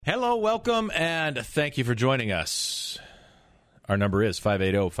Hello, welcome, and thank you for joining us. Our number is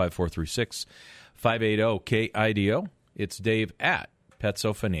 580-5436, 580-KIDO. It's Dave at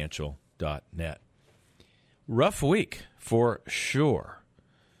PetsoFinancial.net. Rough week, for sure.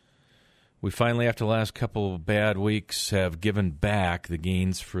 We finally, after the last couple of bad weeks, have given back the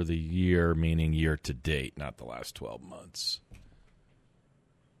gains for the year, meaning year to date, not the last 12 months.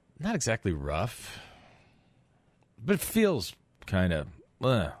 Not exactly rough, but it feels kind of,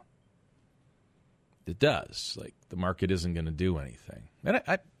 it does. Like the market isn't going to do anything. And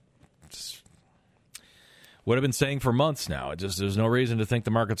I just, what I've been saying for months now, there's no reason to think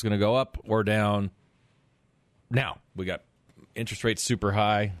the market's going to go up or down. Now, we got interest rates super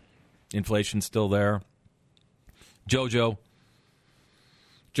high, inflation's still there. Jojo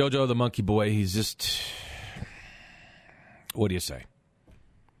the monkey boy, he's just, what do you say?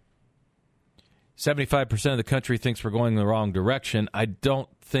 75% of the country thinks we're going in the wrong direction. I don't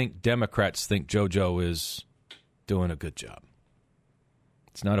think Democrats think Jojo is doing a good job.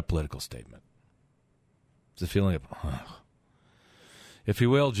 It's not a political statement. It's a feeling of, if you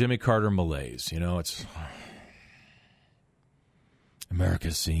will, Jimmy Carter malaise. You know, it's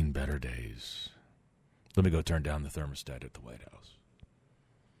America's seen better days. Let me go turn down the thermostat at the White House.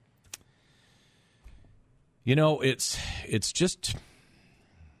 You know, it's just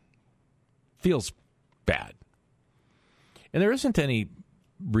feels bad. And there isn't any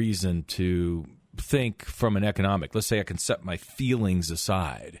reason to think from an economic, let's say I can set my feelings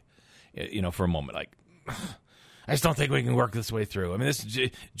aside, for a moment, like, I just don't think we can work this way through. I mean,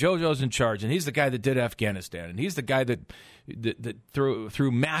 Jojo's in charge, and he's the guy that did Afghanistan, and he's the guy that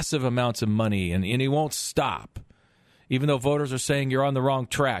threw massive amounts of money, and he won't stop. Even though voters are saying you're on the wrong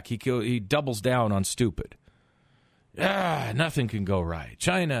track, he doubles down on stupid. Nothing can go right.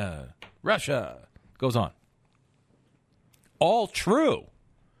 China, Russia, goes on. All true,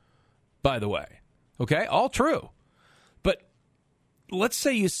 by the way. Okay, all true. But let's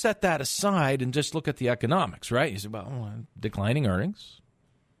say you set that aside and just look at the economics, right? You say, well, declining earnings,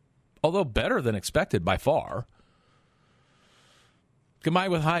 although better than expected by far,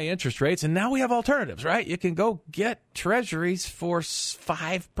 combined with high interest rates, and now we have alternatives, right? You can go get treasuries for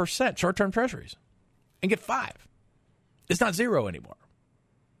 5%, short-term treasuries, and get 5%. It's not 0 anymore.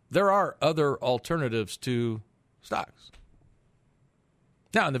 There are other alternatives to stocks.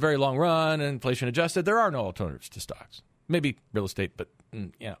 Now, in the very long run, inflation adjusted, there are no alternatives to stocks. Maybe real estate, but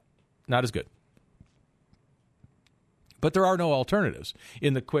not as good. But there are no alternatives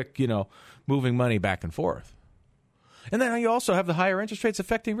in the quick, moving money back and forth. And then you also have the higher interest rates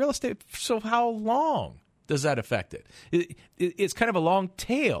affecting real estate. So how long does that affect it? It's kind of a long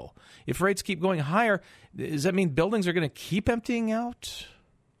tail. If rates keep going higher, does that mean buildings are going to keep emptying out?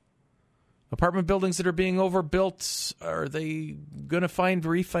 Apartment buildings that are being overbuilt, are they going to find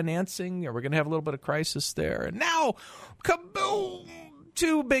refinancing? Are we going to have a little bit of crisis there? And now, kaboom!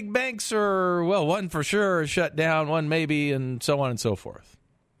 2 big banks one for sure is shut down, one maybe, and so on and so forth.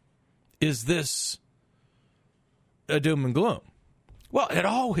 Is this a doom and gloom? Well, it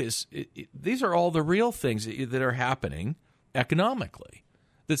always, these are all the real things that are happening economically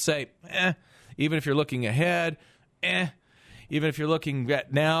that say, even if you're looking ahead, even if you're looking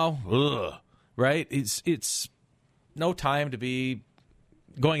at now, right? It's no time to be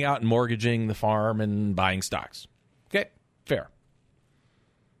going out and mortgaging the farm and buying stocks. Okay, fair.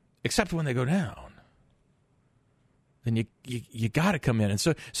 Except when they go down, then you got to come in, and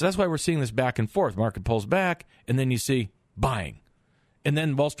so that's why we're seeing this back and forth. Market pulls back, and then you see buying, and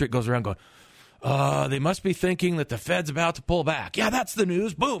then Wall Street goes around going, they must be thinking that the Fed's about to pull back. Yeah, that's the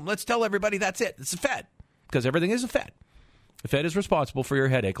news. Boom, let's tell everybody that's it. It's the Fed, because everything is a Fed. The Fed is responsible for your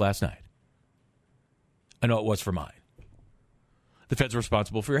headache last night. I know it was for mine. The Fed's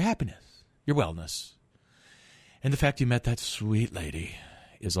responsible for your happiness, your wellness. And the fact you met that sweet lady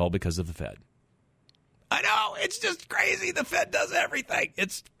is all because of the Fed. I know, it's just crazy. The Fed does everything.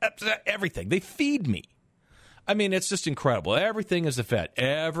 It's everything. They feed me. I mean, it's just incredible. Everything is the Fed,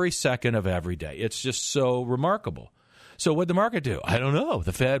 every second of every day. It's just so remarkable. So what'd the market do? I don't know.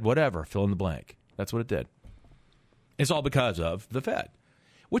 The Fed, whatever, fill in the blank. That's what it did. It's all because of the Fed,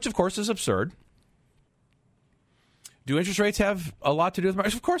 which, of course, is absurd. Do interest rates have a lot to do with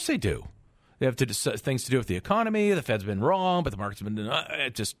markets? Of course they do. They have things to do with the economy. The Fed's been wrong, but the market's been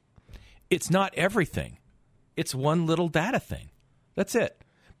it's not everything. It's one little data thing. That's it.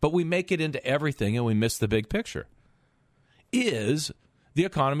 But we make it into everything, and we miss the big picture. Is the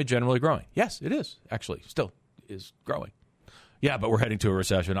economy generally growing? Yes, it is, actually. Still is growing. Yeah, but we're heading to a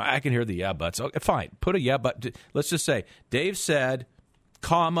recession. I can hear the yeah buts. Okay, fine. Put a yeah but. Let's just say Dave said,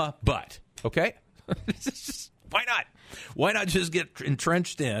 comma, but. Okay? Why not? Why not just get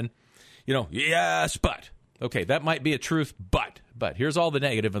entrenched in, yes, but. Okay, that might be a truth, but here's all the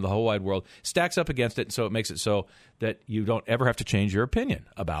negative in the whole wide world. Stacks up against it, so it makes it so that you don't ever have to change your opinion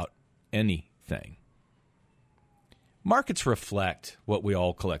about anything. Markets reflect what we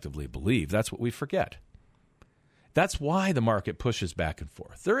all collectively believe. That's what we forget. That's why the market pushes back and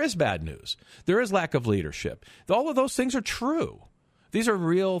forth. There is bad news. There is lack of leadership. All of those things are true. These are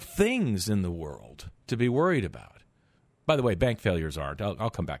real things in the world to be worried about. By the way, bank failures aren't.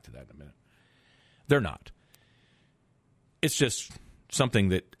 I'll come back to that in a minute. They're not. It's just something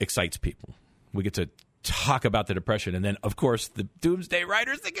that excites people. We get to talk about the Depression, and then, of course, the doomsday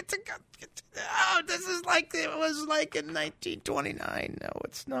writers, they get to go, this is like it was like in 1929. No,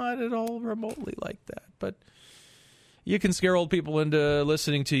 it's not at all remotely like that. But you can scare old people into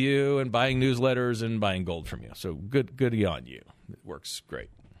listening to you and buying newsletters and buying gold from you. So good on you. It works great.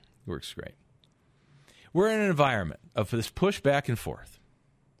 We're in an environment of this push back and forth.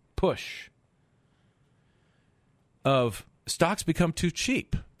 Of stocks become too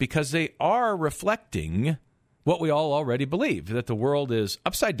cheap because they are reflecting what we all already believe, that the world is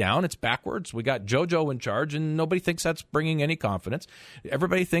upside down, it's backwards. We got JoJo in charge, and nobody thinks that's bringing any confidence.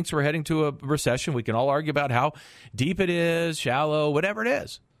 Everybody thinks we're heading to a recession. We can all argue about how deep it is, shallow, whatever it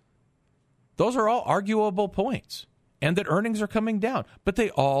is. Those are all arguable points, and that earnings are coming down, but they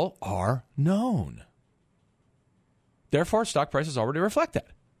all are known. Therefore, stock prices already reflect that.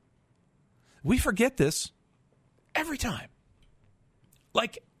 We forget this every time.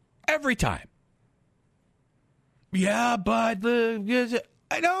 Like, every time. Yeah, but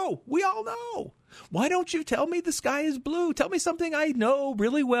I know. We all know. Why don't you tell me the sky is blue? Tell me something I know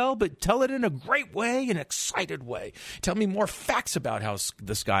really well, but tell it in a great way, an excited way. Tell me more facts about how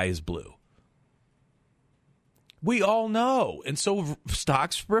the sky is blue. We all know. And so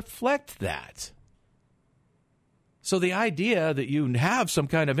stocks reflect that. So the idea that you have some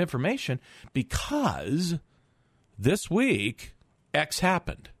kind of information because this week X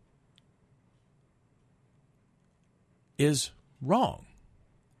happened is wrong.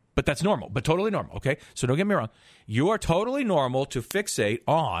 But that's normal, but totally normal, okay? So don't get me wrong. You are totally normal to fixate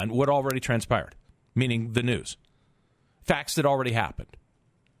on what already transpired, meaning the news, facts that already happened.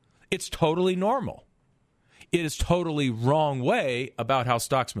 It's totally normal. It is totally wrong way about how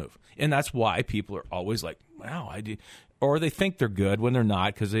stocks move. And that's why people are always like, wow, or they think they're good when they're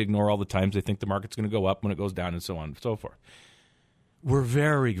not because they ignore all the times they think the market's going to go up when it goes down and so on and so forth. We're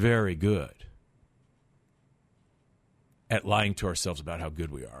very, very good at lying to ourselves about how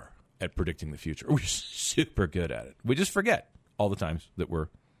good we are at predicting the future. We're super good at it. We just forget all the times that we're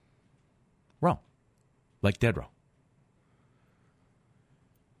wrong, like dead wrong.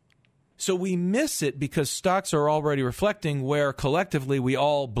 So we miss it because stocks are already reflecting where collectively we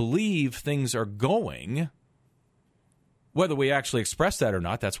all believe things are going. Whether we actually express that or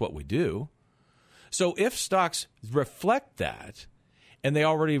not, that's what we do. So if stocks reflect that, and they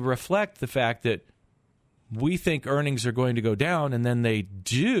already reflect the fact that we think earnings are going to go down, and then they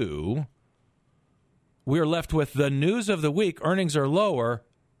do, we're left with the news of the week. Earnings are lower,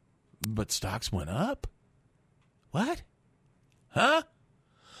 but stocks went up? What? Huh?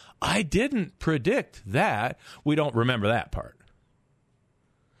 I didn't predict that. We don't remember that part.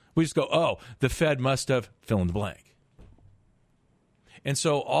 We just go, oh, the Fed must have fill in the blank. And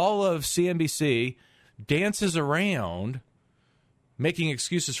so all of CNBC dances around making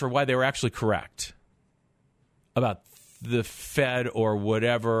excuses for why they were actually correct about the Fed or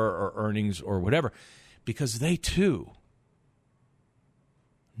whatever, or earnings or whatever, because they too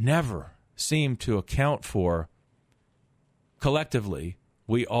never seem to account for collectively.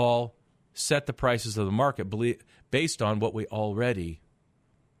 We all set the prices of the market based on what we already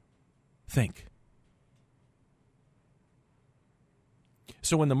think.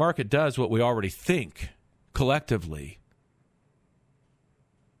 So when the market does what we already think collectively,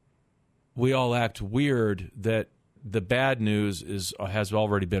 we all act weird that the bad news has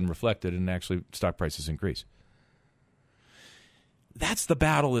already been reflected and actually stock prices increase. That's the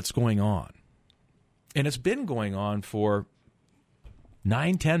battle that's going on. And it's been going on for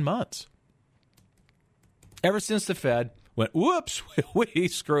 9-10 months. Ever since the Fed went, whoops, we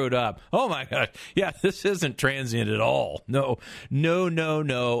screwed up. Oh, my gosh. Yeah, this isn't transient at all. No.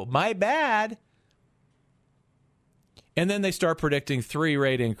 My bad. And then they start predicting 3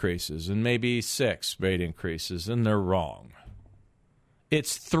 rate increases and maybe 6 rate increases, and they're wrong.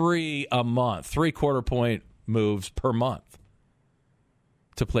 It's 3 a month, 3/4 point moves per month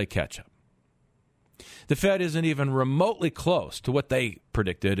to play catch-up. The Fed isn't even remotely close to what they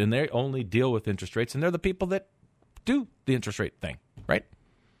predicted, and they only deal with interest rates, and they're the people that do the interest rate thing, right?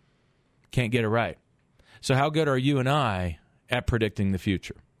 Can't get it right. So how good are you and I at predicting the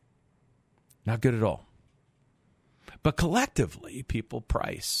future? Not good at all. But collectively, people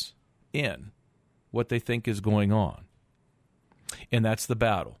price in what they think is going on. And that's the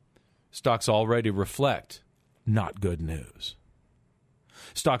battle. Stocks already reflect not good news.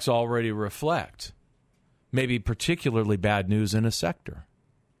 Stocks already reflect maybe particularly bad news in a sector.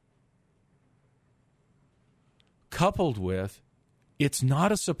 Coupled with, it's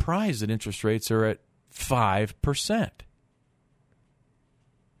not a surprise that interest rates are at 5%.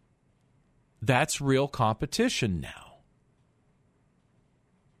 That's real competition now.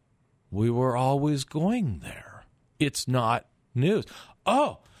 We were always going there. It's not news.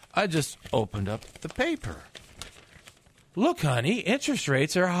 Oh, I just opened up the paper. Look, honey, interest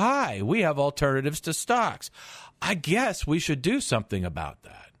rates are high. We have alternatives to stocks. I guess we should do something about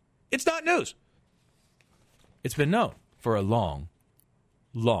that. It's not news. It's been known for a long,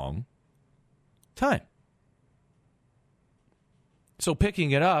 long time. So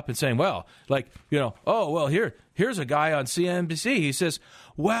picking it up and saying, well, here's a guy on CNBC. He says,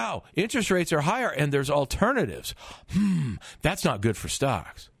 wow, interest rates are higher and there's alternatives. That's not good for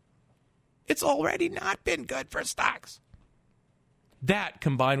stocks. It's already not been good for stocks. That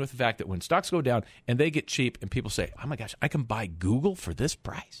combined with the fact that when stocks go down and they get cheap and people say, oh my gosh, I can buy Google for this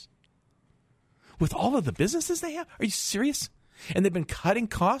price? With all of the businesses they have? Are you serious? And they've been cutting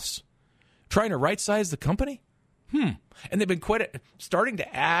costs, trying to right-size the company? And they've been starting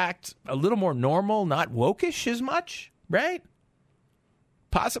to act a little more normal, not wokish as much, right?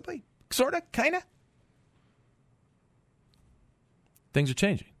 Possibly, sort of, kind of. Things are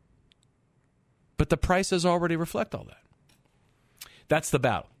changing. But the prices already reflect all that. That's the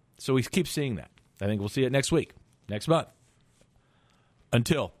battle. So we keep seeing that. I think we'll see it next week, next month.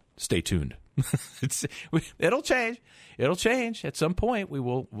 Until, stay tuned. It'll change. It'll change. At some point,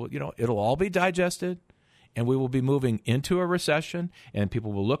 it'll all be digested. And we will be moving into a recession, and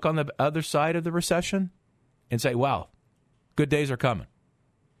people will look on the other side of the recession and say, wow, good days are coming.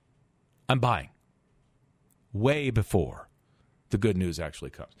 I'm buying. Way before the good news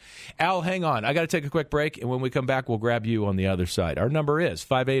actually comes. Al, hang on. I got to take a quick break, and when we come back, we'll grab you on the other side. Our number is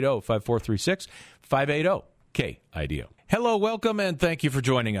 580-5436, 580-KIDO. Hello, welcome, and thank you for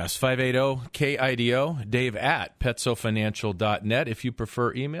joining us. 580-KIDO, Dave at PetsoFinancial.net. If you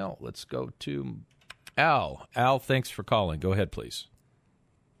prefer email, let's go to Al. Al, thanks for calling. Go ahead, please.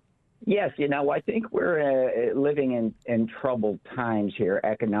 Yes, I think we're living in troubled times here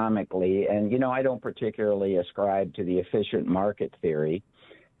economically. And, I don't particularly ascribe to the efficient market theory,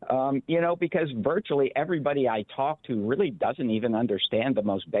 because virtually everybody I talk to really doesn't even understand the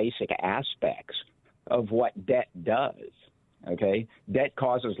most basic aspects of what debt does. Okay? Debt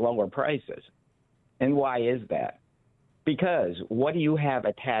causes lower prices. And why is that? Because what do you have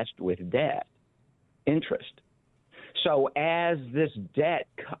attached with debt? Interest. So as this debt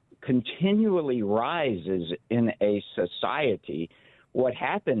continually rises in a society, what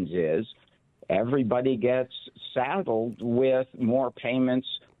happens is everybody gets saddled with more payments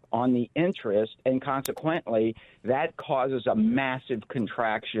on the interest, and consequently, that causes a massive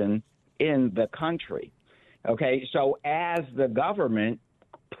contraction in the country. Okay, so as the government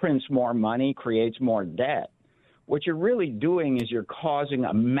prints more money, creates more debt, what you're really doing is you're causing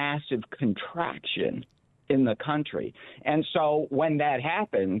a massive contraction in the country. And so when that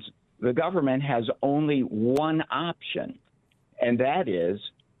happens, the government has only one option, and that is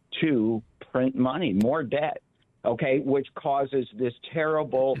to print money, more debt, okay, which causes this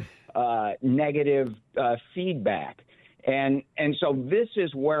terrible negative feedback. And so this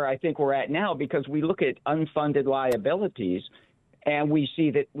is where I think we're at now, because we look at unfunded liabilities and we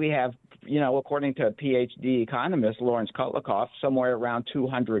see that we have, according to a PhD economist, Lawrence Kotlikoff, somewhere around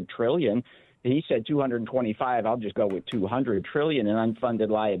 200 trillion. He said 225. I'll just go with 200 trillion in unfunded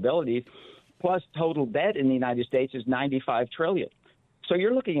liabilities, plus total debt in the United States is 95 trillion. So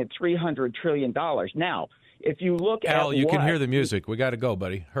you're looking at $300 trillion. Now, if you look at Al, you can hear the music. We got to go,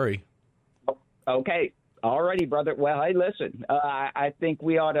 buddy. Hurry. Okay. All righty, brother. Well, hey, listen, I think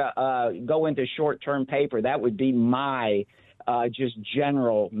we ought to go into short-term paper. That would be my just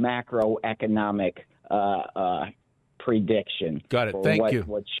general macroeconomic prediction. Got it. Thank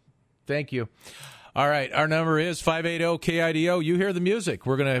you. Thank you. All right. Our number is 580-KIDO. You hear the music.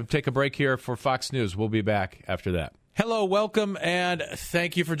 We're going to take a break here for Fox News. We'll be back after that. Hello, welcome, and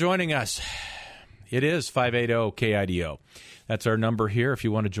thank you for joining us. It is 580-KIDO. That's our number here if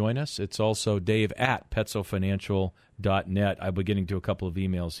you want to join us. It's also Dave at PetsoFinancial.net. I'll be getting to a couple of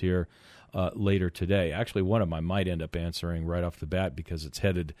emails here later today. Actually, one of them I might end up answering right off the bat because it's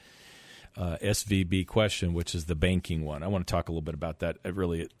headed SVB question, which is the banking one. I want to talk a little bit about that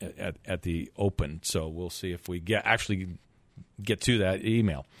really at the open. So we'll see if we actually get to that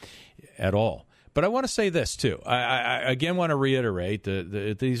email at all. But I want to say this, too. I again want to reiterate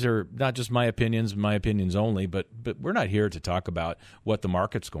that these are not just my opinions only, but we're not here to talk about what the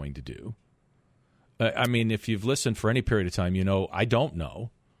market's going to do. I mean, if you've listened for any period of time, you know I don't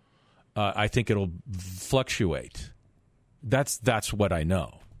know. I think it'll fluctuate. That's what I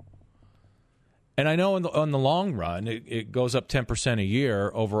know. And I know on the long run, it goes up 10% a year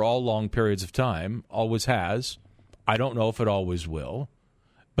over all long periods of time, always has. I don't know if it always will,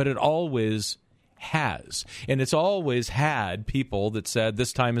 but it always has. And it's always had people that said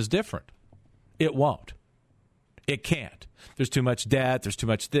this time is different. It won't. It can't. There's too much debt, there's too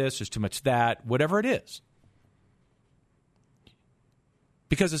much this, there's too much that, whatever it is.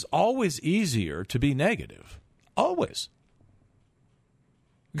 Because it's always easier to be negative. Always.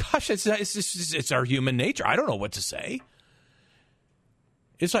 Gosh, it's our human nature. I don't know what to say.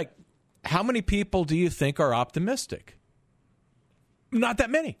 It's like, how many people do you think are optimistic? Not that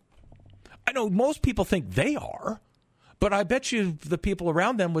many. I know most people think they are, but I bet you the people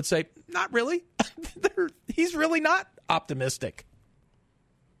around them would say, not really. He's really not optimistic.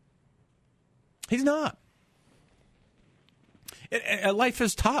 He's not. Life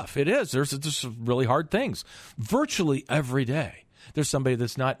is tough. It is. There's just really hard things. Virtually every day, there's somebody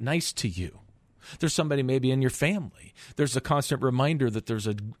that's not nice to you. There's somebody maybe in your family. There's a constant reminder that there's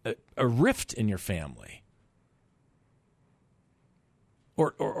a rift in your family.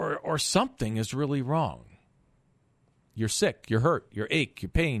 Or something is really wrong. You're sick, you're hurt, you're ache, you're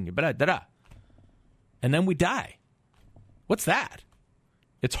pain, you're da-da. And then we die. What's that?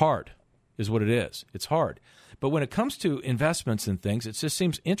 It's hard, is what it is. It's hard. But when it comes to investments and things, it just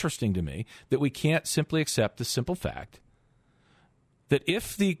seems interesting to me that we can't simply accept the simple fact that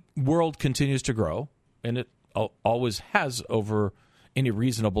if the world continues to grow, and it always has over any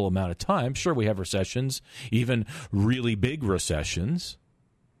reasonable amount of time, sure, we have recessions, even really big recessions.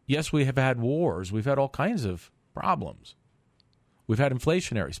 Yes, we have had wars. We've had all kinds of problems. We've had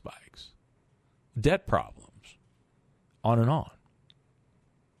inflationary spikes, debt problems, on and on.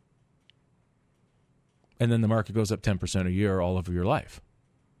 And then the market goes up 10% a year all over your life,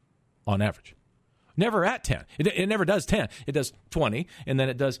 on average. Never at 10. It never does 10. It does 20, and then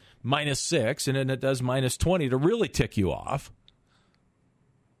it does minus 6, and then it does minus 20 to really tick you off.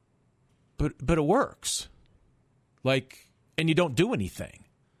 But it works. And you don't do anything.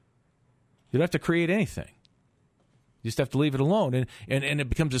 You don't have to create anything. You just have to leave it alone. And it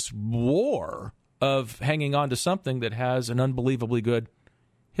becomes this war of hanging on to something that has an unbelievably good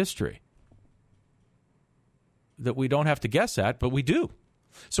history that we don't have to guess at, but we do.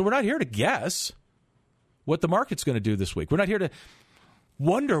 So we're not here to guess what the market's going to do this week. We're not here to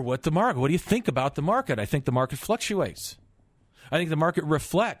wonder what do you think about the market? I think the market fluctuates. I think the market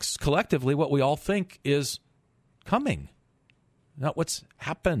reflects collectively what we all think is coming, not what's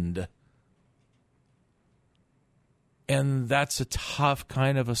happened. And that's a tough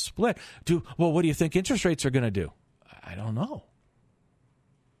kind of a split. What do you think interest rates are going to do? I don't know.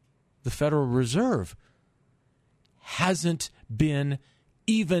 The Federal Reserve hasn't been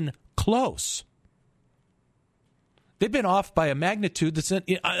even close. They've been off by a magnitude that's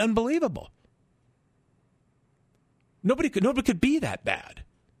unbelievable. Nobody could be that bad.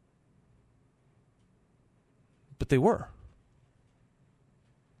 But they were.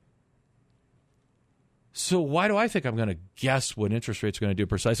 So why do I think I'm going to guess what interest rates are going to do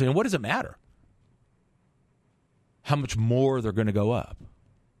precisely? And what does it matter? How much more they're going to go up?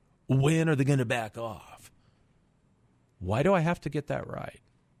 When are they going to back off? Why do I have to get that right?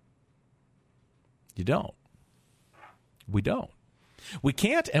 You don't. We don't. We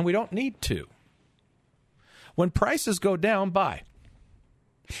can't, and we don't need to. When prices go down, buy.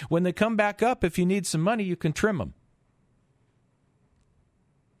 When they come back up, if you need some money, you can trim them.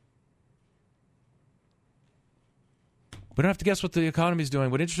 We don't have to guess what the economy's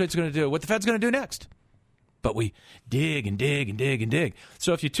doing, what interest rates are going to do, what the Fed's going to do next. But we dig and dig and dig and dig.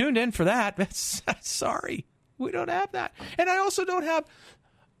 So if you tuned in for that, sorry, we don't have that. And I also don't have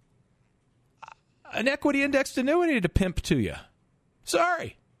an equity indexed annuity to pimp to you.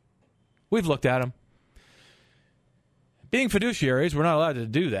 Sorry. We've looked at them. Being fiduciaries, we're not allowed to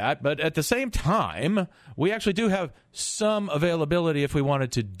do that. But at the same time, we actually do have some availability if we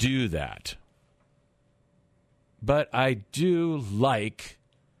wanted to do that. But I do like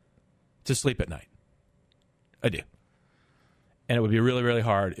to sleep at night. I do. And it would be really, really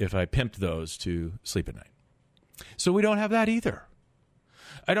hard if I pimped those to sleep at night. So we don't have that either.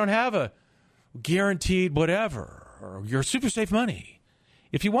 I don't have a guaranteed whatever or your super safe money.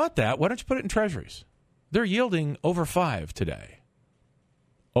 If you want that, why don't you put it in treasuries? They're yielding over 5 today.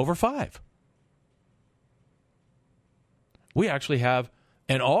 Over 5. We actually have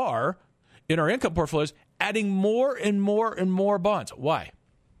and are, in our income portfolios, adding more and more and more bonds. Why?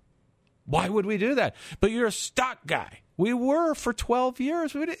 Why would we do that? But you're a stock guy. We were for 12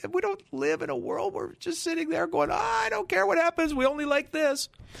 years. We don't live in a world where we're just sitting there going, I don't care what happens. We only like this.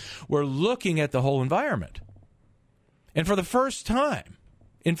 We're looking at the whole environment. And for the first time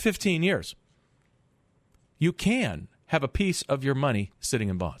in 15 years, you can have a piece of your money sitting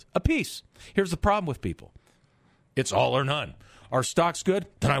in bonds. A piece. Here's the problem with people. It's all or none. Are stocks good?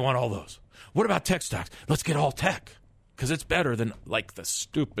 Then I want all those. What about tech stocks? Let's get all tech because it's better than like the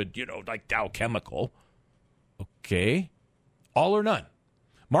stupid, like Dow Chemical. Okay. All or none.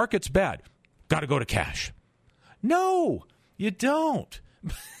 Market's bad. Got to go to cash. No, you don't.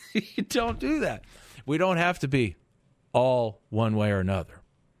 You don't do that. We don't have to be all one way or another.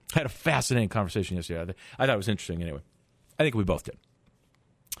 I had a fascinating conversation yesterday. I thought it was interesting anyway. I think we both did.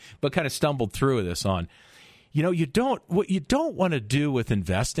 But kind of stumbled through this on, what you don't want to do with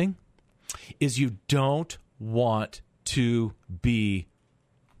investing is you don't want to be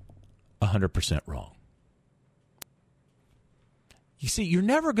 100% wrong. You see, you're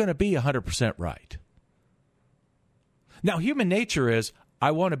never going to be 100% right. Now, human nature is,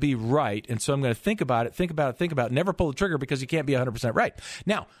 I want to be right, and so I'm going to think about it, never pull the trigger because you can't be 100% right.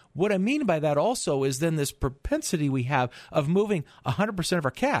 Now, what I mean by that also is then this propensity we have of moving 100% of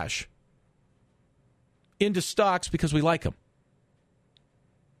our cash into stocks because we like them.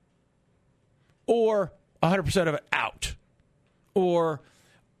 Or 100% of it out. Or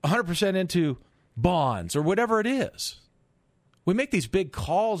 100% into bonds or whatever it is. We make these big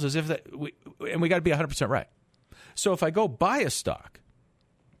calls as if we got to be 100% right. So if I go buy a stock,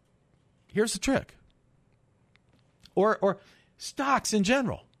 here's the trick. Or stocks in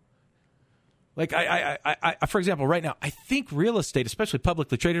general. Like I for example, right now, I think real estate, especially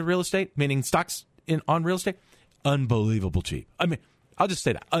publicly traded real estate, meaning stocks on real estate, unbelievable cheap. I mean, I'll just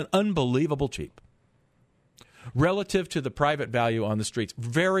say that, unbelievable cheap. Relative to the private value on the streets,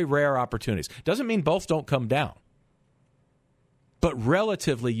 very rare opportunities. Doesn't mean both don't come down. But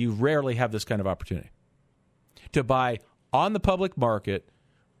relatively, you rarely have this kind of opportunity to buy on the public market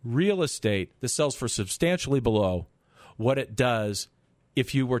real estate that sells for substantially below what it does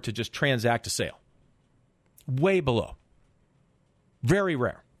if you were to just transact a sale. Way below. Very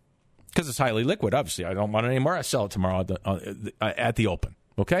rare. Because it's highly liquid, obviously. I don't want it anymore. I sell it tomorrow at the open.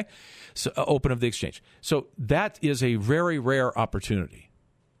 Okay? So open of the exchange. So that is a very rare opportunity.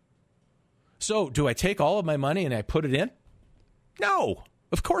 So do I take all of my money and I put it in? No,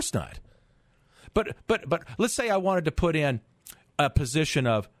 of course not. But let's say I wanted to put in a position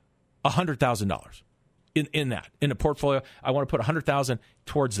of $100,000 in a portfolio. I want to put $100,000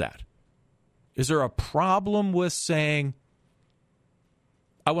 towards that. Is there a problem with saying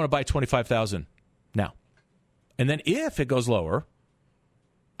I want to buy $25,000 now, and then if it goes lower,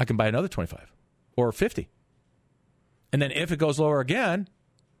 I can buy another 25 or 50, and then if it goes lower again,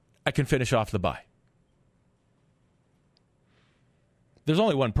 I can finish off the buy. There's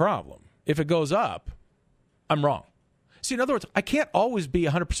only one problem. If it goes up, I'm wrong. See, in other words, I can't always be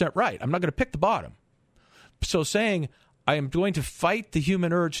 100% right. I'm not going to pick the bottom. So saying I am going to fight the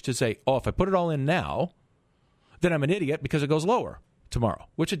human urge to say, if I put it all in now, then I'm an idiot because it goes lower tomorrow,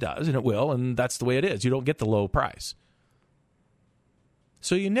 which it does, and it will, and that's the way it is. You don't get the low price.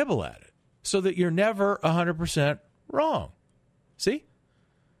 So you nibble at it so that you're never 100% wrong. See?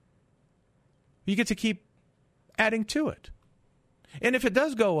 You get to keep adding to it. And if it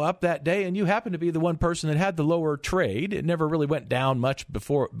does go up that day and you happen to be the one person that had the lower trade, it never really went down much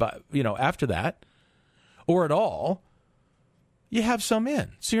before, after that, or at all, you have some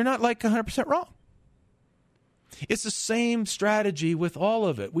in. So you're not like 100% wrong. It's the same strategy with all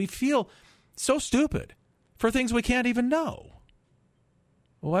of it. We feel so stupid for things we can't even know.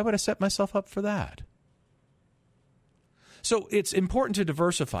 Well, why would I set myself up for that? So it's important to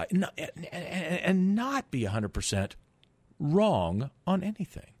diversify and not be 100% wrong on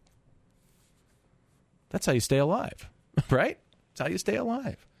anything. That's how you stay alive, right? That's how you stay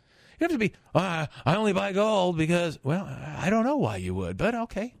alive. You have to be, I only buy gold because, well, I don't know why you would, but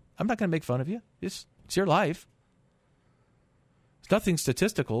okay. I'm not going to make fun of you. It's your life. There's nothing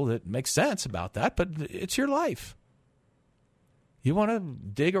statistical that makes sense about that, but it's your life. You want to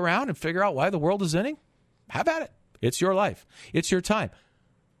dig around and figure out why the world is ending? Have at it. It's your life. It's your time.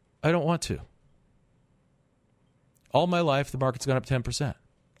 I don't want to. All my life, the market's gone up 10%.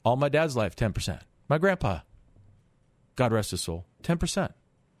 All my dad's life, 10%. My grandpa, God rest his soul, 10%.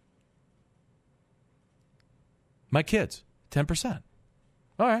 My kids, 10%.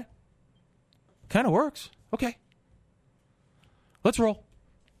 All right. Kind of works. Okay. Let's roll.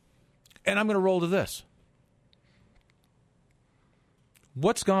 And I'm going to roll to this.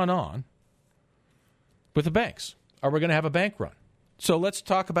 What's gone on with the banks? Are we going to have a bank run? So let's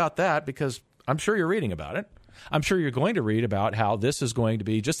talk about that, because I'm sure you're reading about it. I'm sure you're going to read about how this is going to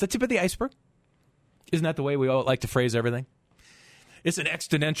be just the tip of the iceberg. Isn't that the way we all like to phrase everything? It's an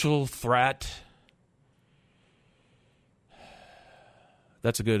existential threat.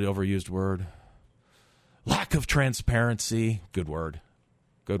 That's a good overused word. Lack of transparency. Good word.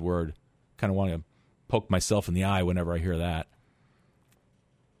 Good word. Kind of want to poke myself in the eye whenever I hear that.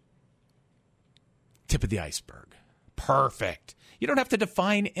 Tip of the iceberg. Perfect. You don't have to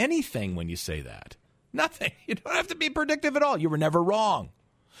define anything when you say that. Nothing. You don't have to be predictive at all. You were never wrong.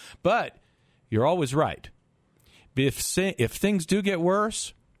 But you're always right. If things do get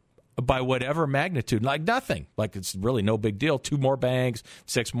worse, by whatever magnitude, like nothing, like it's really no big deal, 2 more banks,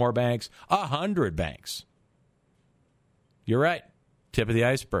 6 more banks, 100 banks. You're right. Tip of the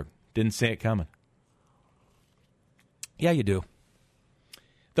iceberg. Didn't see it coming. Yeah, you do.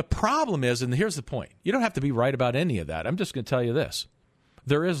 The problem is, and here's the point, you don't have to be right about any of that. I'm just going to tell you this.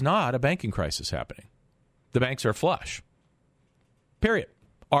 There is not a banking crisis happening. The banks are flush. Period.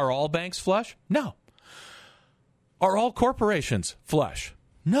 Are all banks flush? No. Are all corporations flush?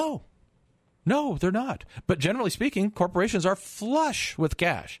 No. No, they're not. But generally speaking, corporations are flush with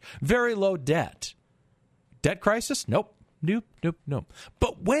cash. Very low debt. Debt crisis? Nope. Nope, nope, nope.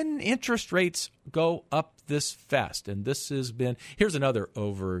 But when interest rates go up this fast, and this has been, here's another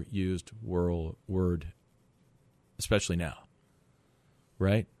overused word, especially now,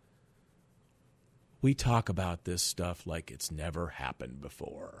 right? We talk about this stuff like it's never happened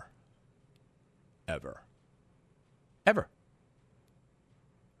before. Ever. Ever.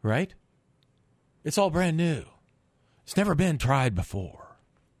 Right? It's all brand new. It's never been tried before.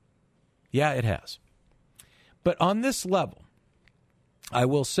 Yeah, it has. But on this level, I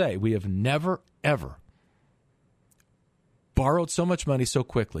will say we have never, ever borrowed so much money so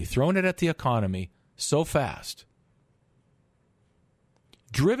quickly, thrown it at the economy so fast,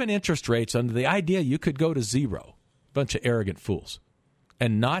 driven interest rates under the idea you could go to zero, bunch of arrogant fools,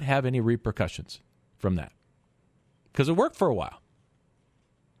 and not have any repercussions from that. Because it worked for a while.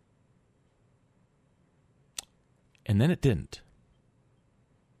 And then it didn't.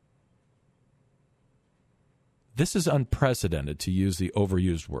 This is unprecedented, to use the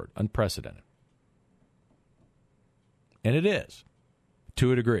overused word. Unprecedented. And it is,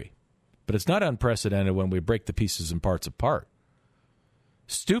 to a degree. But it's not unprecedented when we break the pieces and parts apart.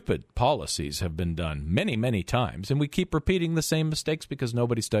 Stupid policies have been done many, many times, and we keep repeating the same mistakes because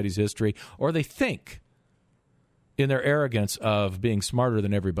nobody studies history, or they think, in their arrogance of being smarter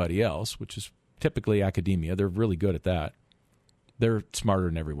than everybody else, which is typically academia. They're really good at that. They're smarter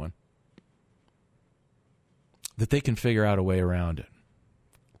than everyone. That they can figure out a way around it.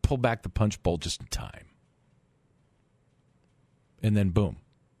 Pull back the punch bowl just in time. And then boom.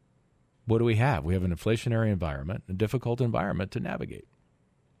 What do we have? We have an inflationary environment, a difficult environment to navigate.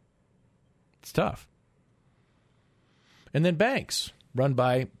 It's tough. And then banks run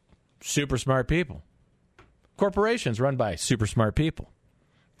by super smart people. Corporations run by super smart people.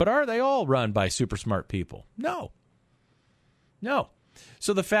 But are they all run by super smart people? No. No.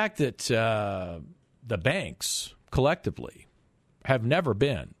 So the fact that the banks collectively have never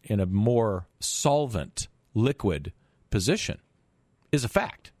been in a more solvent, liquid position is a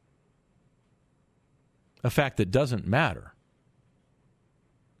fact. A fact that doesn't matter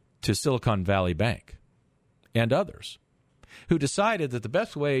to Silicon Valley Bank and others who decided that the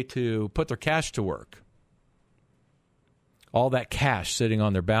best way to put their cash to work, all that cash sitting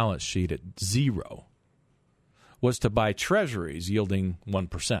on their balance sheet at zero, was to buy treasuries yielding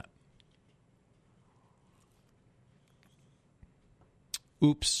 1%.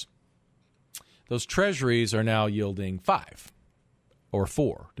 Oops. Those treasuries are now yielding 5 or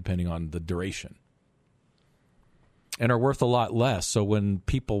 4, depending on the duration, and are worth a lot less. So when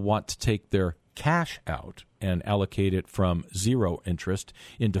people want to take their cash out and allocate it from 0 interest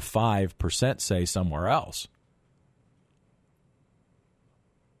into 5%, say, somewhere else,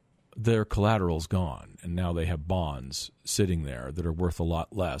 their collateral's gone, and now they have bonds sitting there that are worth a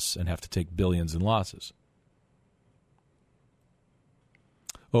lot less and have to take billions in losses.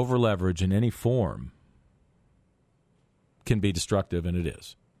 Over-leverage in any form can be destructive, and it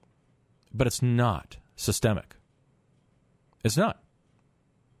is. But it's not systemic. It's not.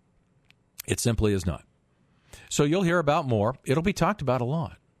 It simply is not. So you'll hear about more. It'll be talked about a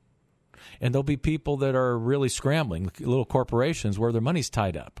lot. And there'll be people that are really scrambling, little corporations where their money's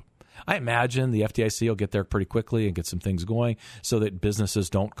tied up. I imagine the FDIC will get there pretty quickly and get some things going so that businesses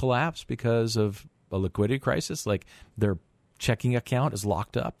don't collapse because of a liquidity crisis, like their checking account is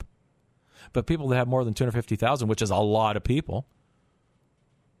locked up. But people that have more than 250,000, which is a lot of people,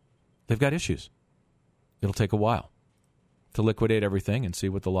 they've got issues. It'll take a while to liquidate everything and see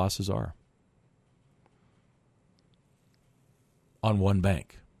what the losses are on one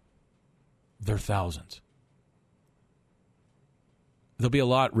bank. They're thousands. There'll be a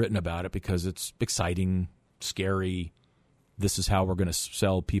lot written about it because it's exciting, scary. This is how we're going to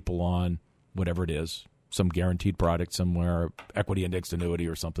sell people on whatever it is, some guaranteed product somewhere, equity indexed annuity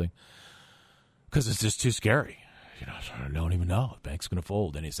or something, because it's just too scary. I don't even know. The bank's going to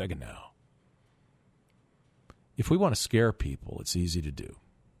fold any second now. If we want to scare people, it's easy to do.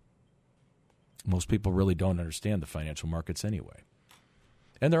 Most people really don't understand the financial markets anyway.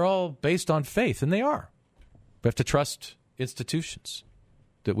 And they're all based on faith, and they are. We have to trust institutions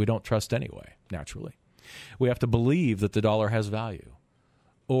that we don't trust anyway, naturally. We have to believe that the dollar has value,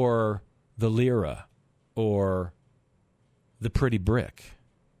 or the lira, or the pretty brick,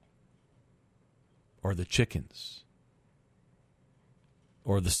 or the chickens,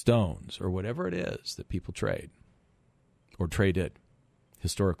 or the stones, or whatever it is that people trade, or traded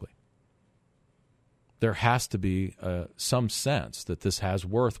historically. There has to be some sense that this has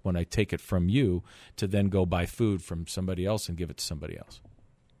worth when I take it from you to then go buy food from somebody else and give it to somebody else.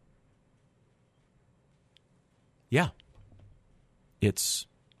 Yeah, it's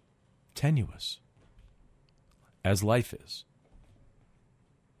tenuous, as life is.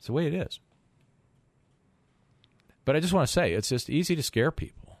 It's the way it is. But I just want to say, it's just easy to scare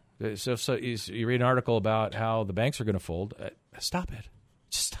people. So you read an article about how the banks are going to fold. Stop it.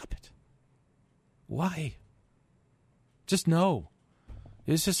 Just stop it. Why? Just no.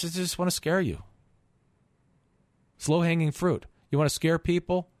 I just want to scare you. It's low-hanging fruit. You want to scare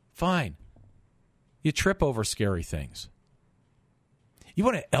people? Fine. You trip over scary things. You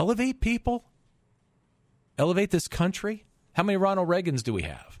want to elevate people? Elevate this country? How many Ronald Reagans do we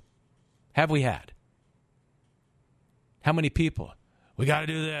have? Have we had? How many people? We got to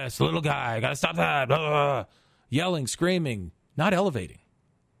do this. The little guy. Got to stop that. Blah, blah, blah. Yelling, screaming, not elevating.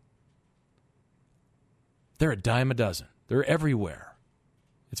 They're a dime a dozen. They're everywhere.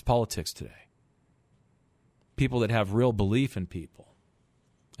 It's politics today. People that have real belief in people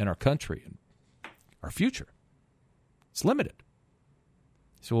and our country and our future. It's limited.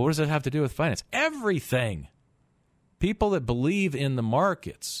 So what does it have to do with finance? Everything. People that believe in the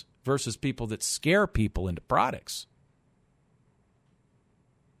markets versus people that scare people into products.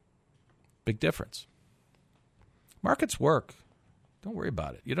 Big difference. Markets work. Don't worry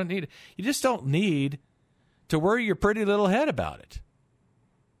about it. You just don't need to worry your pretty little head about it.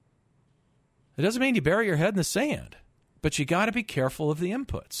 It doesn't mean you bury your head in the sand, but you got to be careful of the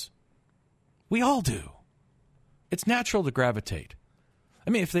inputs. We all do. It's natural to gravitate. I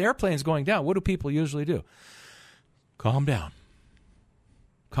mean, if the airplane's going down, what do people usually do? Calm down.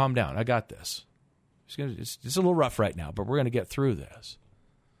 Calm down. I got this. It's a little rough right now, but we're going to get through this.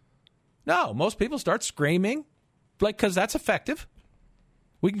 No, most people start screaming, because that's effective.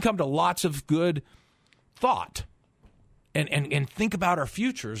 We can come to lots of good thought and think about our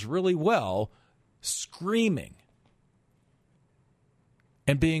futures really well, screaming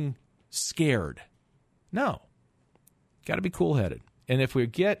and being scared. No. Got to be cool-headed. And if we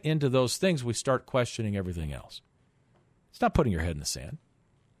get into those things, we start questioning everything else. It's not putting your head in the sand.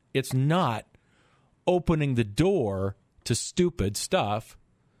 It's not opening the door to stupid stuff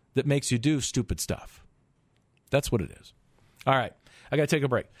that makes you do stupid stuff. That's what it is. All right. I got to take a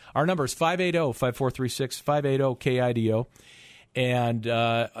break. Our number is 580-5436, 580-KIDO. And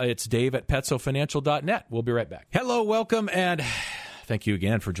it's Dave at PetsoFinancial.net. We'll be right back. Hello, welcome, and thank you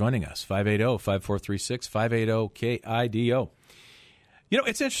again for joining us. 580-5436, 580-KIDO.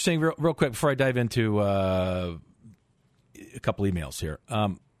 It's interesting, real quick, before I dive into a couple emails here.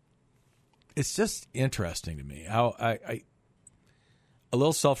 It's just interesting to me how a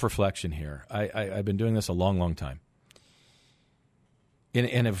little self-reflection here. I've been doing this a long, long time.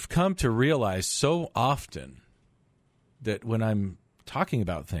 And have come to realize so often that when I'm talking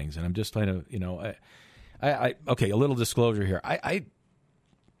about things and I'm just trying to, okay, a little disclosure here.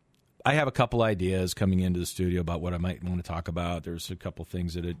 I have a couple ideas coming into the studio about what I might want to talk about. There's a couple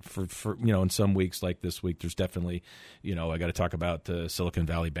things that for in some weeks like this week, there's definitely, I got to talk about Silicon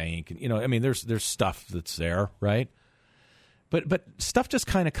Valley Bank. And, there's stuff that's there, right? But stuff just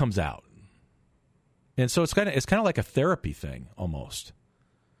kind of comes out. And so it's kind of like a therapy thing almost.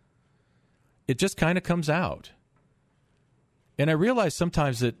 It just kind of comes out. And I realize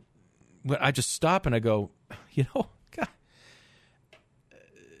sometimes that when I just stop and I go, God,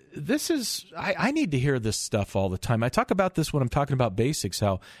 this is, I need to hear this stuff all the time. I talk about this when I'm talking about basics,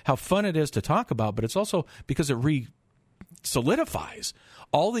 how fun it is to talk about, but it's also because it solidifies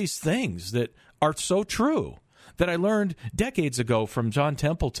all these things that are so true that I learned decades ago from John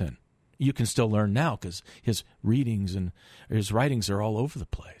Templeton. You can still learn now because his readings and his writings are all over the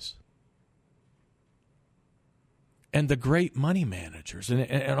place. And the great money managers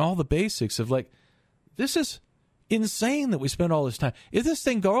and all the basics of like, this is insane that we spend all this time. If this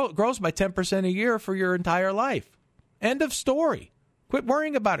thing grows by 10% a year for your entire life, end of story. Quit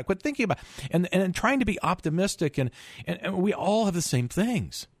worrying about it. Quit thinking about it. And trying to be optimistic. And we all have the same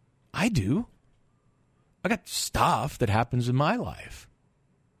things. I do. I got stuff that happens in my life.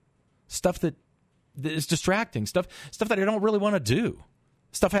 Stuff that is distracting. Stuff that I don't really want to do.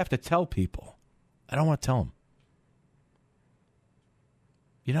 Stuff I have to tell people. I don't want to tell them.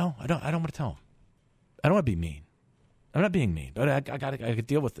 You know, I don't want to tell them. I don't want to be mean. I'm not being mean, but I got to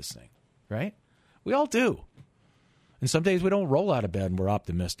deal with this thing, right? We all do. And some days we don't roll out of bed and we're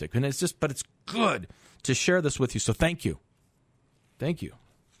optimistic. And but it's good to share this with you. So thank you. Thank you.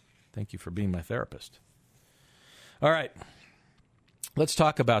 Thank you for being my therapist. All right. Let's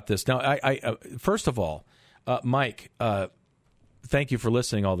talk about this. Now, I first of all, Mike, thank you for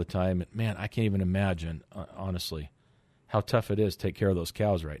listening all the time. Man, I can't even imagine, honestly, how tough it is to take care of those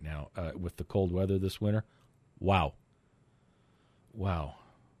cows right now with the cold weather this winter. Wow.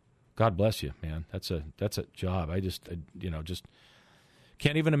 God bless you, man. That's a job. I just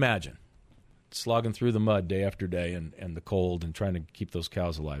can't even imagine slogging through the mud day after day and the cold and trying to keep those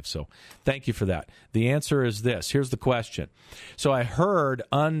cows alive. So thank you for that. The answer is this. Here's the question. So I heard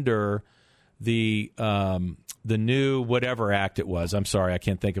under the new whatever act it was. I'm sorry, I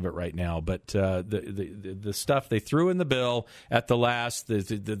can't think of it right now. But the stuff they threw in the bill at the last, the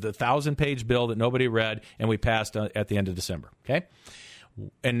 1,000-page bill that nobody read, and we passed at the end of December. Okay,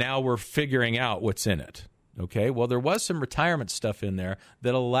 and now we're figuring out what's in it. Okay, well, there was some retirement stuff in there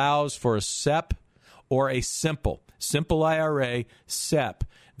that allows for a SEP or a simple IRA, SEP.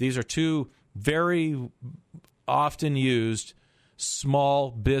 These are two very often used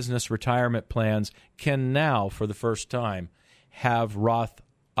small business retirement plans can now, for the first time, have Roth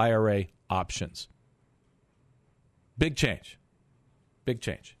IRA options. Big change. Big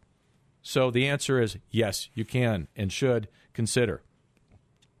change. So the answer is yes, you can and should consider.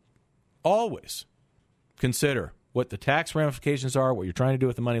 Always consider what the tax ramifications are, what you're trying to do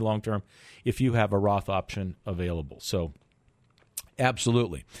with the money long term, if you have a Roth option available. So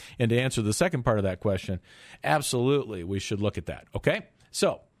absolutely. And to answer the second part of that question, absolutely, we should look at that. Okay?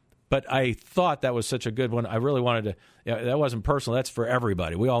 So, but I thought that was such a good one. I really wanted to, that wasn't personal. That's for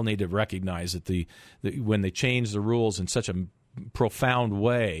everybody. We all need to recognize that when they change the rules in such a profound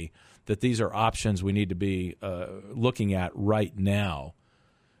way, that these are options we need to be looking at right now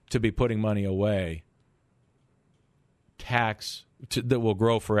to be putting money away that will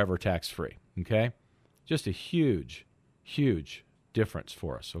grow forever tax-free. Okay? Just a huge, huge difference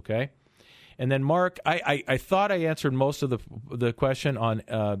for us, okay? And then, Mark, I thought I answered most of the question on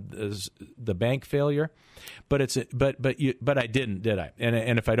the bank failure, but I didn't, did I?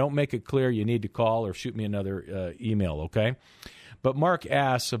 And if I don't make it clear, you need to call or shoot me another email, okay? But Mark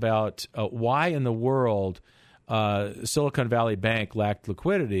asks about why in the world Silicon Valley Bank lacked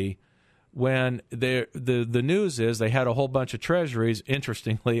liquidity when the news is they had a whole bunch of treasuries.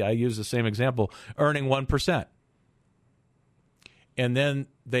 Interestingly, I use the same example, earning 1%. And then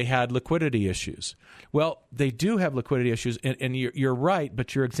they had liquidity issues. Well, they do have liquidity issues, and you're right,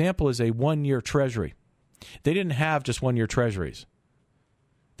 but your example is a one-year treasury. They didn't have just one-year treasuries.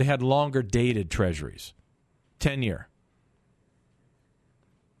 They had longer-dated treasuries, 10-year.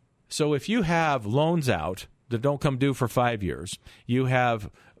 So if you have loans out that don't come due for 5 years, you have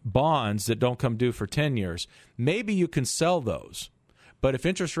bonds that don't come due for 10 years, maybe you can sell those. But if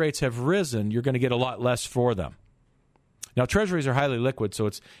interest rates have risen, you're going to get a lot less for them. Now, treasuries are highly liquid, so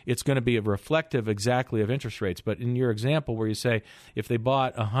it's going to be reflective exactly of interest rates. But in your example where you say if they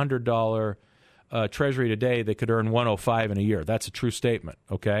bought a $100 treasury today, they could earn $105 in a year. That's a true statement,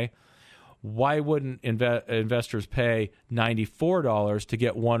 okay? Why wouldn't investors pay $94 to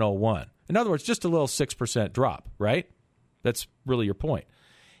get $101? In other words, just a little 6% drop, right? That's really your point.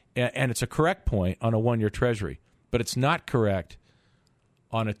 And it's a correct point on a one-year treasury, but it's not correct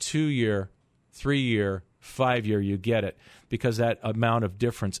on a 2-year, 3-year, 5-year. You get it, because that amount of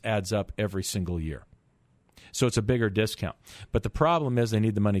difference adds up every single year. So it's a bigger discount. But the problem is they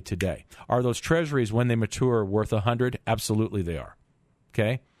need the money today. Are those treasuries, when they mature, worth $100? Absolutely they are.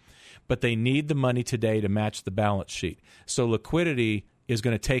 Okay? But they need the money today to match the balance sheet. So liquidity is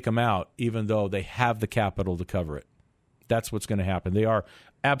going to take them out even though they have the capital to cover it. That's what's going to happen. They are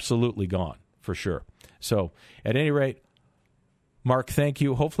absolutely gone for sure. So at any rate, Mark, thank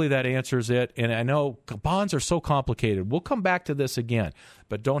you. Hopefully that answers it. And I know bonds are so complicated. We'll come back to this again,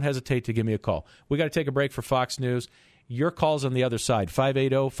 but don't hesitate to give me a call. We got to take a break for Fox News. Your call's on the other side,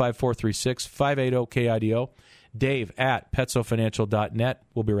 580-5436, 580-KIDO. Dave at PetsoFinancial.net.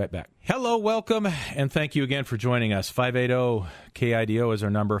 We'll be right back. Hello, welcome, and thank you again for joining us. 580-KIDO is our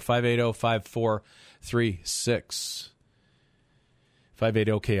number, 580-5436.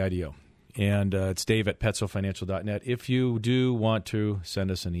 580-KIDO. And it's Dave at PetsoFinancial.net if you do want to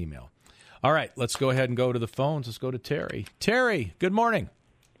send us an email. All right, let's go ahead and go to the phones. Let's go to Terry. Terry, good morning.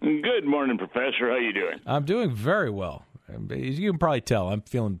 Good morning, Professor. How you doing? I'm doing very well. You can probably tell I'm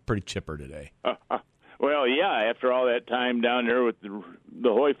feeling pretty chipper today. Well, yeah, after all that time down there with the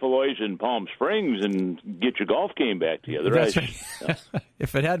hoi folloys in Palm Springs and get your golf game back together. That's right.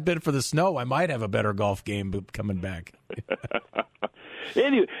 If it hadn't been for the snow, I might have a better golf game coming back.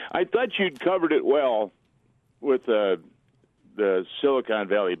 Anyway, I thought you'd covered it well with the Silicon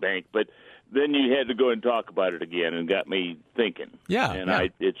Valley Bank, but then you had to go and talk about it again and got me thinking. Yeah.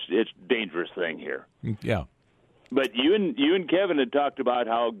 And it's a dangerous thing here. Yeah. But you and Kevin had talked about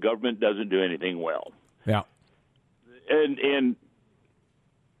how government doesn't do anything well. Yeah. And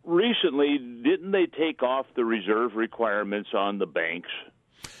recently, didn't they take off the reserve requirements on the banks?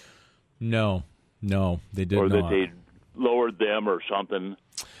 No, they did not. Or not. that they lowered them or something?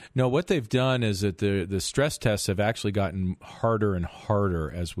 No, what they've done is that the stress tests have actually gotten harder and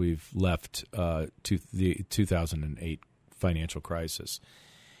harder as we've left the 2008 financial crisis.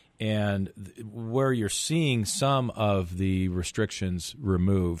 And where you're seeing some of the restrictions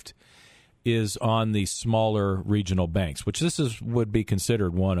removed is on the smaller regional banks, which would be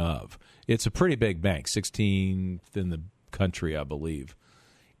considered one of. It's a pretty big bank, 16th in the country, I believe.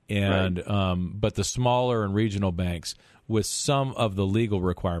 And right. But the smaller and regional banks, with some of the legal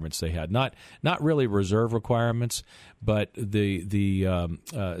requirements they had, not really reserve requirements, but the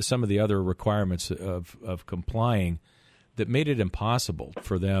some of the other requirements of complying that made it impossible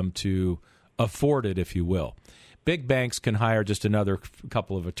for them to afford it, if you will. Big banks can hire just another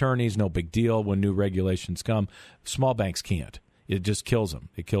couple of attorneys, no big deal when new regulations come. Small banks can't. It just kills them.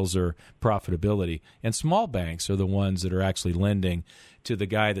 It kills their profitability. And small banks are the ones that are actually lending to the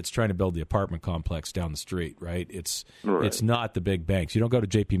guy that's trying to build the apartment complex down the street, right? It's not the big banks. You don't go to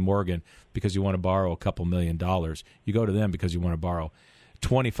J.P. Morgan because you want to borrow a couple $1 million. You go to them because you want to borrow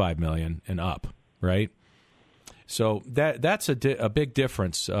 $25 million and up, right? So that's a big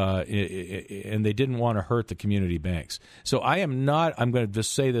difference, and they didn't want to hurt the community banks. So I'm going to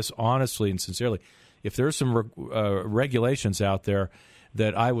just say this honestly and sincerely. If there's some regulations out there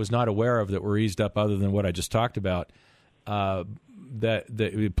that I was not aware of that were eased up other than what I just talked about,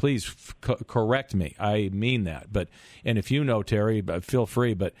 that please correct me. I mean that. And if you know, Terry, feel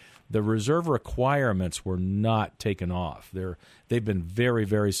free. But the reserve requirements were not taken off. They've been very,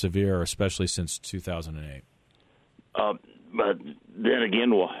 very severe, especially since 2008. But then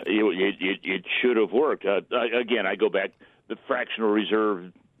again, it should have worked. Again, I go back. The fractional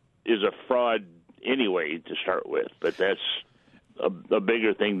reserve is a fraud anyway to start with, but that's a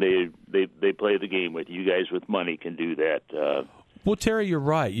bigger thing. They play the game with. You guys with money can do that. Well, Terry, you're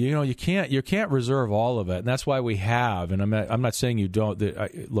right. You can't reserve all of it, and that's why we have. And I'm not saying you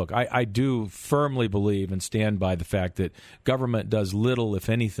don't. Look, I do firmly believe and stand by the fact that government does little, if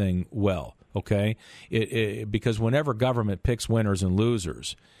anything, well. Okay, because whenever government picks winners and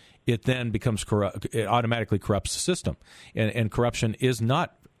losers, it then becomes corrupt. It automatically corrupts the system, and corruption is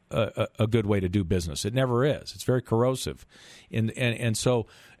not a good way to do business. It never is. It's very corrosive, and so.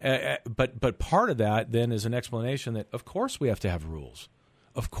 But part of that then is an explanation that of course we have to have rules,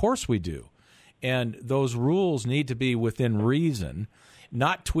 of course we do, and those rules need to be within reason.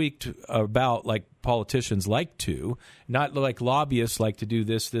 Not tweaked about like politicians like to, not like lobbyists like to do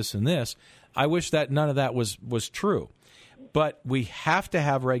this, and this. I wish that none of that was true. But we have to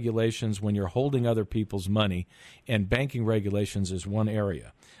have regulations when you're holding other people's money, and banking regulations is one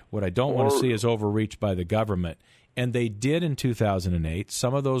area. What I don't want to see is overreach by the government. And they did in 2008.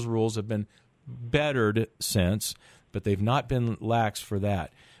 Some of those rules have been bettered since, but they've not been lax for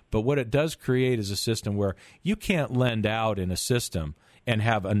that. But what it does create is a system where you can't lend out in a system and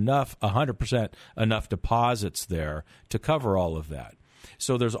have 100% enough deposits there to cover all of that.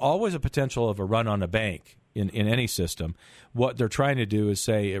 So there's always a potential of a run on a bank in any system. What they're trying to do is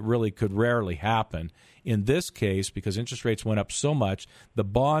say it really could rarely happen. In this case, because interest rates went up so much, the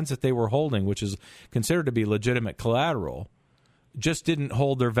bonds that they were holding, which is considered to be legitimate collateral, just didn't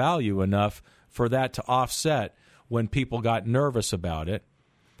hold their value enough for that to offset when people got nervous about it.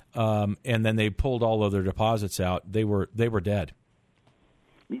 And then they pulled all of their deposits out. They were dead.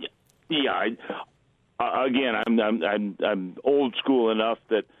 Yeah, again, I'm old school enough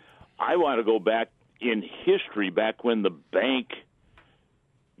that I want to go back in history, back when the bank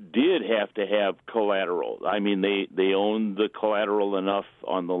did have to have collateral. I mean, they owned the collateral enough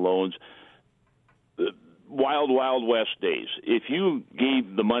on the loans. Wild West days. If you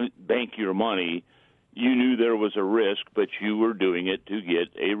gave the bank your money, you knew there was a risk, but you were doing it to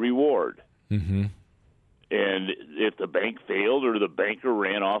get a reward. Mm-hmm. And if the bank failed or the banker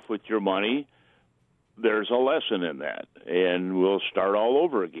ran off with your money, there's a lesson in that, and we'll start all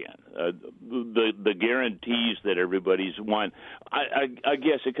over again. The guarantees that everybody's want, I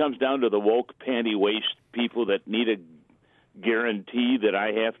guess it comes down to the woke panty waist people that need a guarantee that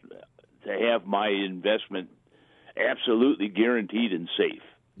I have to have my investment absolutely guaranteed and safe.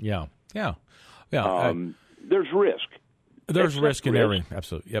 Yeah. There's risk. There's risk in every.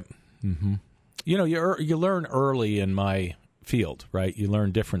 Absolutely. Yep. Mm-hmm. You know, you learn early in my field, right? You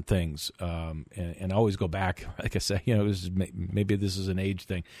learn different things, and I always go back. Like I say, you know, maybe this is an age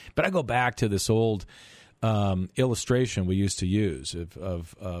thing, but I go back to this old illustration we used to use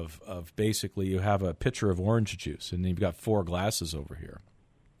of basically you have a pitcher of orange juice, and you've got 4 glasses over here.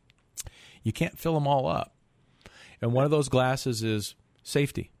 You can't fill them all up, and one of those glasses is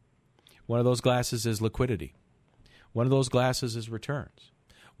safety. One of those glasses is liquidity. One of those glasses is returns.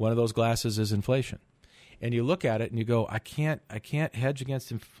 One of those glasses is inflation. And you look at it and you go, I can't hedge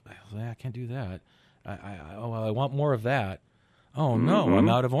against I can't do that. I want more of that. Oh, no, I'm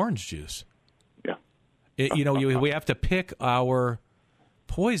out of orange juice. Yeah. We have to pick our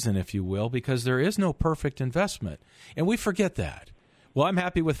poison, if you will, because there is no perfect investment. And we forget that. Well, I'm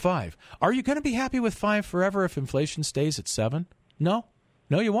happy with 5. Are you going to be happy with 5 forever if inflation stays at 7? No,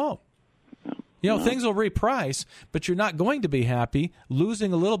 you won't. You know, things will reprice, but you're not going to be happy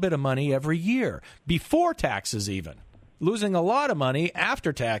losing a little bit of money every year, before taxes even. Losing a lot of money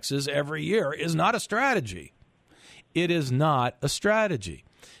after taxes every year is not a strategy. It is not a strategy.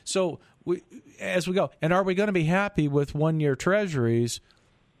 So as we go, and are we going to be happy with 1-year treasuries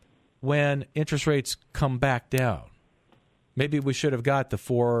when interest rates come back down? Maybe we should have got the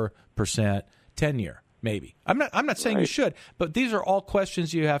 4% 10-year. Maybe. I'm not saying you should, but these are all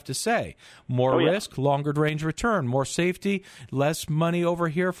questions you have to say. More risk, longer range return, more safety, less money over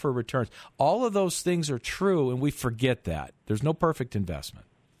here for returns. All of those things are true, and we forget that. There's no perfect investment.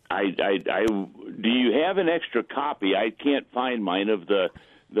 Do you have an extra copy? I can't find mine of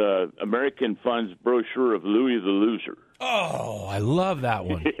the American Funds brochure of Louis the Loser. Oh, I love that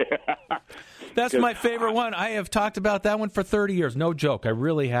one. That's my favorite one. I have talked about that one for 30 years. No joke. I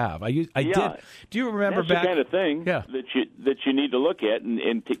really have. I did. Do you remember that's back? the kind of thing that you need to look at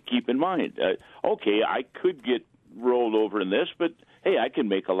and keep in mind. Okay, I could get rolled over in this, but hey, I can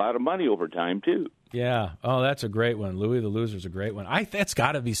make a lot of money over time too. Yeah. Oh, that's a great one. Louis the Loser is a great one. That's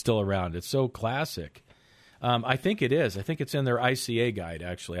got to be still around. It's so classic. I think it is. I think it's in their ICA guide,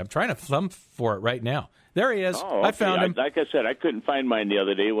 actually. I'm trying to thumb for it right now. There he is. Oh, okay. I found him. Like I said, I couldn't find mine the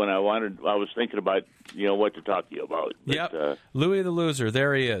other day when I was thinking about, what to talk to you about. But, yep. Louis the Loser.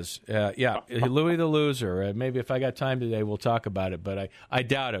 There he is. Louis the Loser. Maybe if I got time today, we'll talk about it, but I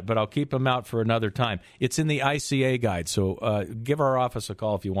doubt it. But I'll keep him out for another time. It's in the ICA guide, so give our office a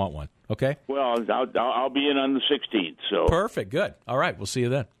call if you want one, okay? Well, I'll be in on the 16th. So perfect. Good. All right. We'll see you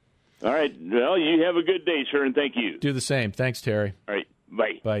then. All right. Well, you have a good day, sir, and thank you. Do the same. Thanks, Terry. All right.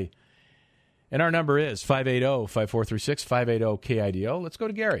 Bye. Bye. And our number is 580-5436, 580-KIDO. Let's go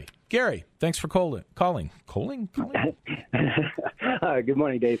to Gary. Gary, thanks for calling. Calling? Good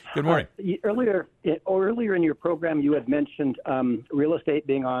morning, Dave. Good morning. Earlier in your program, you had mentioned real estate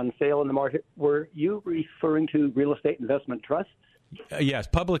being on sale in the market. Were you referring to real estate investment trusts? Yes,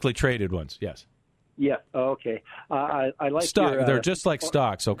 publicly traded ones, yes. Yeah. Okay. I like stock. They're just like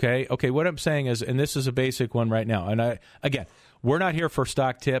stocks. Okay. What I'm saying is, and this is a basic one right now. And again, we're not here for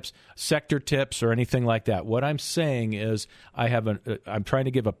stock tips, sector tips, or anything like that. What I'm saying is, I'm trying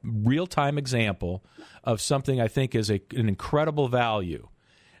to give a real time example of something I think is an incredible value,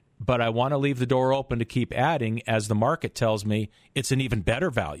 but I want to leave the door open to keep adding as the market tells me it's an even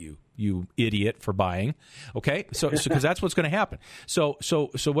better value. You idiot for buying. Okay, so because that's what's going to happen. So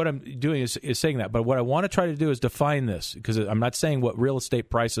what I'm doing is saying that, but what I want to try to do is define this, because I'm not saying what real estate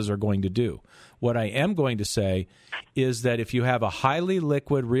prices are going to do. What I am going to say is that if you have a highly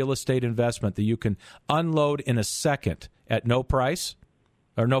liquid real estate investment that you can unload in a second at no price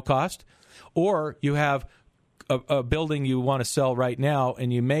or no cost, or you have a building you want to sell right now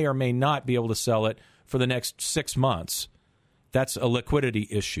and you may or may not be able to sell it for the next 6 months, that's a liquidity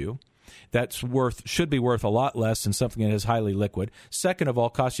issue. That's should be worth a lot less than something that is highly liquid. Second of all,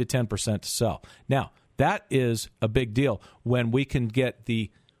 costs you 10% to sell. Now, that is a big deal when we can get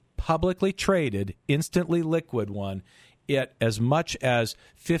the publicly traded, instantly liquid one at as much as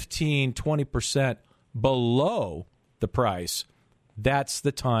 15, 20% below the price, that's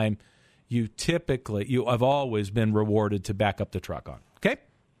the time you have always been rewarded to back up the truck on. Okay?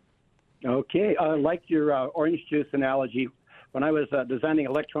 Okay. I like your orange juice analogy. When I was designing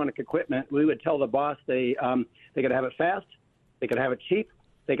electronic equipment, we would tell the boss they could have it fast, they could have it cheap,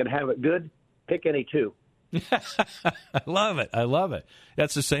 they could have it good. Pick any two. I love it.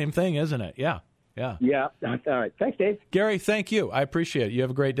 That's the same thing, isn't it? Yeah. Yeah. All right. Thanks, Dave. Gary, thank you. I appreciate it. You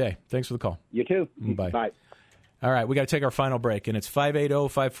have a great day. Thanks for the call. You too. Bye. All right, we got to take our final break, and it's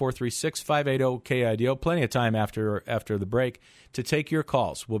 580-5436, 580-KIDO. Plenty of time after the break to take your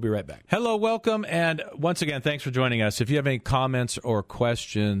calls. We'll be right back. Hello, welcome, and once again, thanks for joining us. If you have any comments or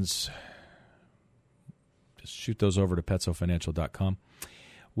questions, just shoot those over to PetsoFinancial.com.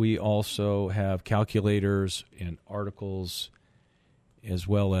 We also have calculators and articles, as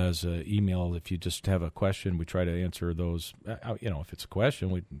well as email. If you just have a question, we try to answer those. If it's a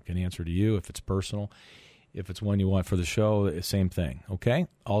question, we can answer to you. If it's personal. If it's one you want for the show, same thing, okay?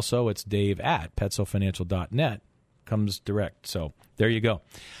 Also, it's dave@petsofinancial.net. Comes direct. So there you go.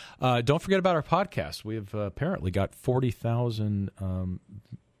 Don't forget about our podcast. We've apparently got 40,000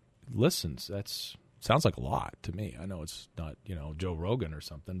 listens. That sounds like a lot to me. I know it's not, Joe Rogan or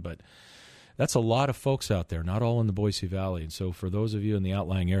something, but that's a lot of folks out there, not all in the Boise Valley. And so for those of you in the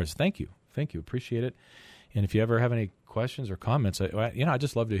outlying areas, thank you. Appreciate it. And if you ever have any questions or comments, I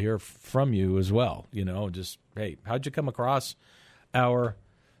just love to hear from you as well. Just, hey, how'd you come across our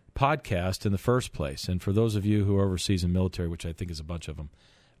podcast in the first place? And for those of you who are overseas in military, which I think is a bunch of them,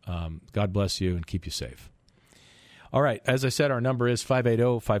 God bless you and keep you safe. All right. As I said, our number is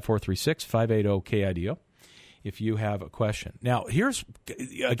 580-5436, 580-KIDO, if you have a question. Now,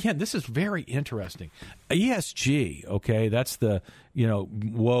 this is very interesting. ESG, okay, that's the,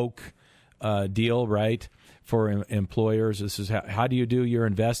 woke deal, right? For employers, this is how do you do your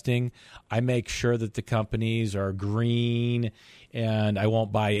investing? I make sure that the companies are green, and I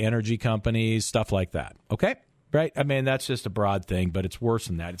won't buy energy companies, stuff like that. Okay, right? I mean, that's just a broad thing, but it's worse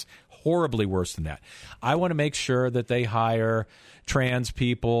than that. It's horribly worse than that. I want to make sure that they hire trans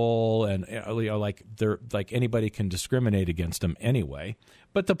people, and like anybody can discriminate against them anyway.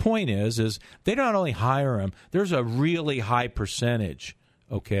 But the point is they not only hire them. There's a really high percentage,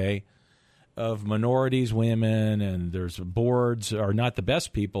 okay, of minorities, women, and there's boards are not the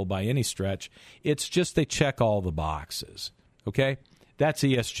best people by any stretch. It's just they check all the boxes, okay? That's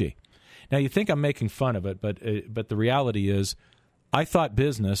ESG. Now, you think I'm making fun of it, but the reality is I thought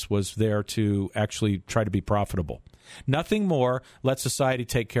business was there to actually try to be profitable. Nothing more, let society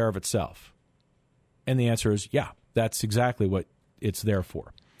take care of itself. And the answer is, yeah, that's exactly what it's there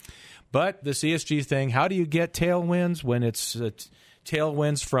for. But this ESG thing, how do you get tailwinds when it's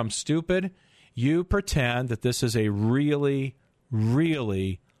tailwinds from stupid? You pretend that this is a really,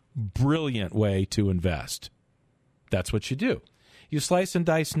 really brilliant way to invest. That's what you do. You slice and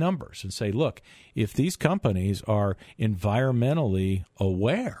dice numbers and say, look, if these companies are environmentally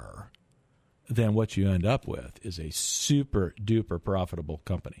aware, then what you end up with is a super duper profitable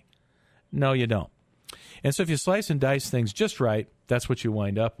company. No, you don't. And so if you slice and dice things just right, that's what you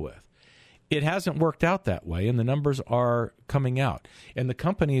wind up with. It hasn't worked out that way, and the numbers are coming out. And the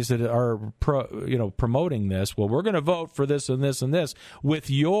companies that are promoting this, well, we're going to vote for this and this and this with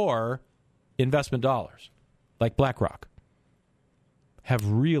your investment dollars, like BlackRock, have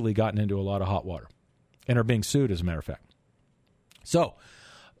really gotten into a lot of hot water and are being sued, as a matter of fact. So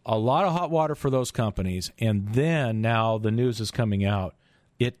a lot of hot water for those companies, and then now the news is coming out.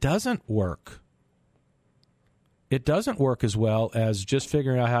 It doesn't work. It doesn't work as well as just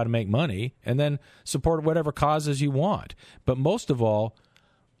figuring out how to make money and then support whatever causes you want. But most of all,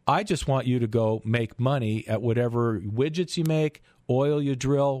 I just want you to go make money at whatever widgets you make, oil you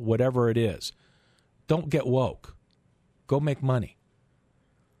drill, whatever it is. Don't get woke. Go make money.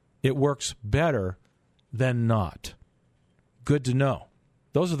 It works better than not. Good to know.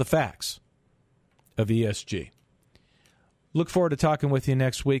 Those are the facts of ESG. Look forward to talking with you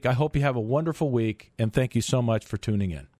next week. I hope you have a wonderful week, and thank you so much for tuning in.